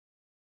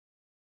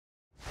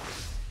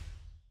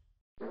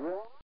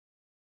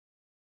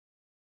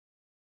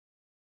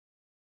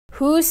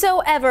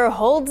Whosoever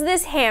holds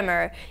this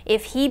hammer,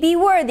 if he be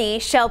worthy,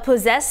 shall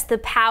possess the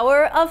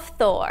power of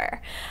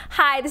Thor.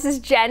 Hi, this is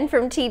Jen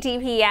from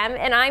TTPM,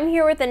 and I'm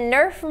here with the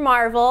Nerf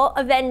Marvel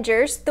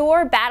Avengers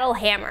Thor Battle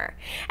Hammer.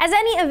 As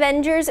any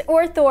Avengers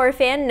or Thor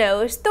fan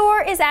knows,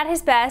 Thor is at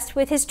his best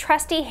with his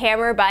trusty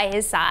hammer by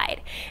his side.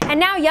 And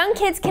now young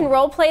kids can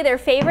roleplay their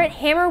favorite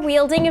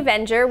hammer-wielding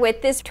Avenger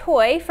with this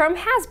toy from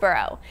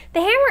Hasbro. The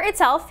hammer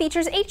itself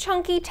features a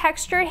chunky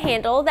textured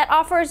handle that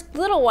offers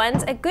little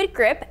ones a good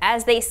grip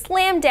as they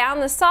slam down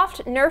the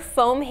soft Nerf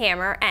foam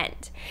hammer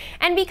end.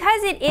 And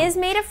because it is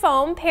made of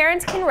foam,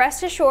 parents can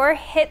rest assured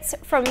hits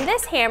from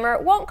this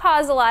hammer won't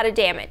cause a lot of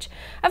damage.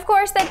 Of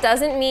course, that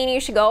doesn't mean you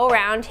should go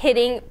around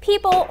hitting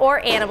people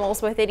or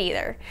animals with it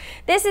either.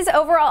 This is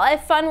overall a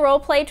fun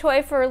roleplay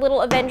toy for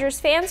little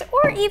Avengers fans,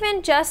 or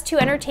even just to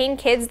entertain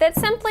kids that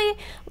simply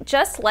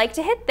just like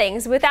to hit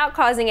things without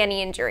causing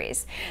any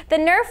injuries. The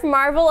Nerf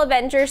Marvel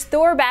Avengers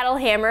Thor Battle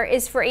Hammer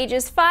is for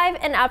ages 5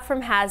 and up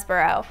from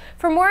Hasbro.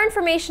 For more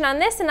information on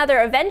this and other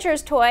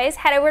Avengers toys,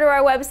 head over to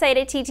our website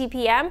at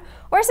TTPM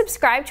or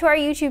subscribe to our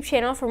YouTube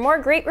channel for more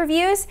great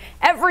reviews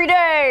every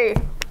day.